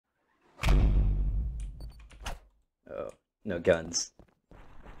No guns.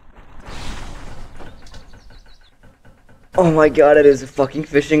 Oh my god, it is a fucking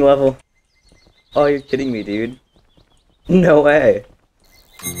fishing level. Oh, you're kidding me, dude. No way.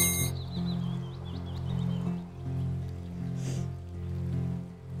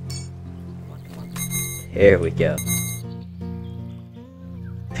 Here we go.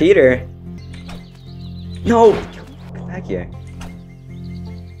 Peter! No! Come back here.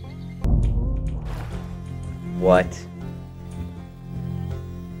 What?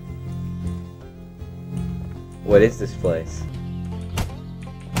 What is this place?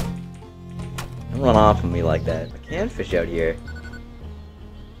 Don't run off on me like that. I can't fish out here.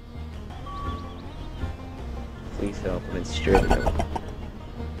 Please help, I'm in strict trouble.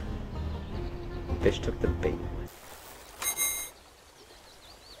 Fish took the bait.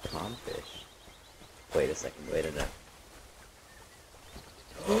 Tomfish. Wait a second, wait a minute.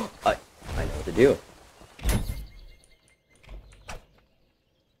 I know what to do.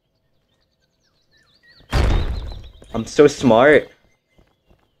 I'm so smart.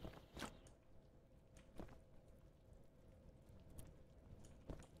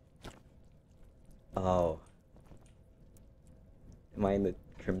 Oh. Am I in the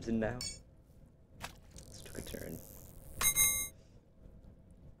crimson now? This took a turn.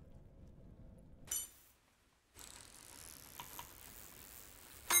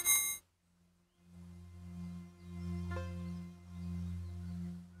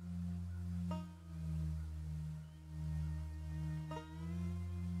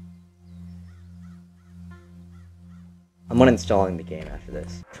 I'm uninstalling the game after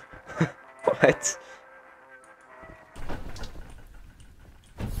this. What?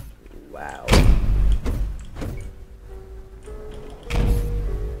 Wow.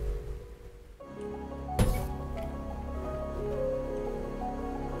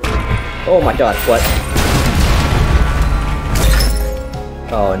 Oh my god, what?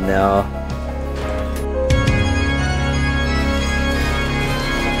 Oh no.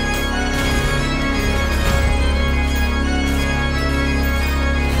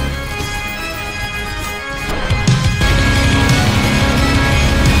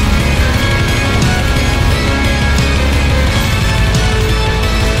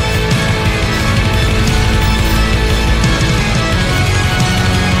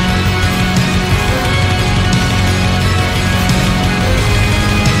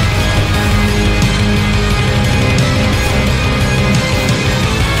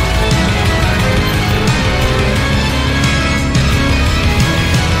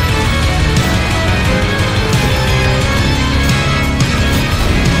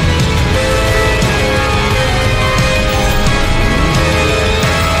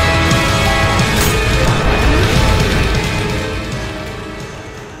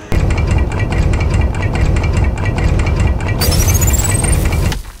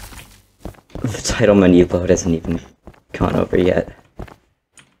 The title menu load hasn't even gone over yet.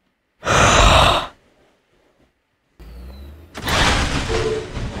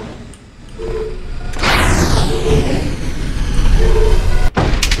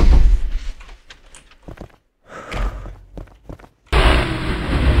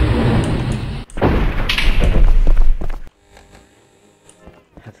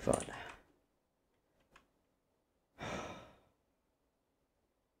 Have fun.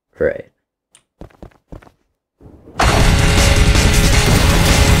 Right.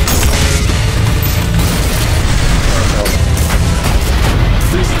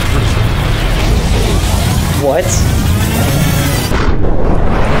 What?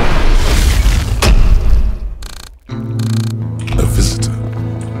 A visitor.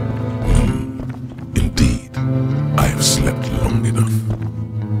 Indeed, I have slept long enough.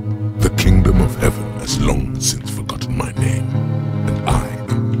 The kingdom of heaven has long since forgotten my name, and I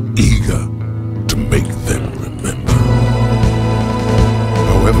am eager to make them remember.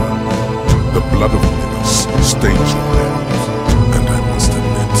 However, the blood of Minos stains your hands, and I must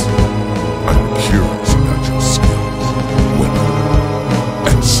admit, I'm curious about your skills, weapon.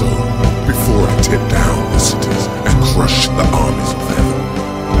 And so, before I tear down the cities and crush the armies of heaven,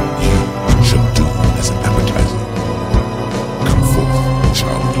 you should do as an appetizer. Come forth,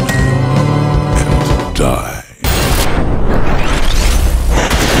 child of man, and die.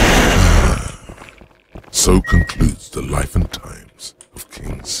 So concludes the life and times of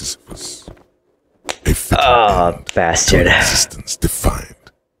King Sisyphus. A fitting end Bastard. to an existence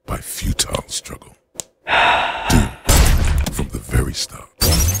defined by futile struggle. Doomed from the very start.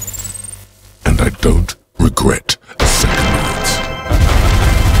 And I don't regret a second of it.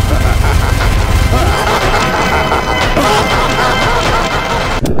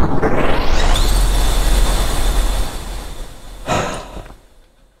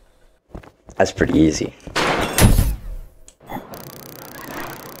 That's pretty easy.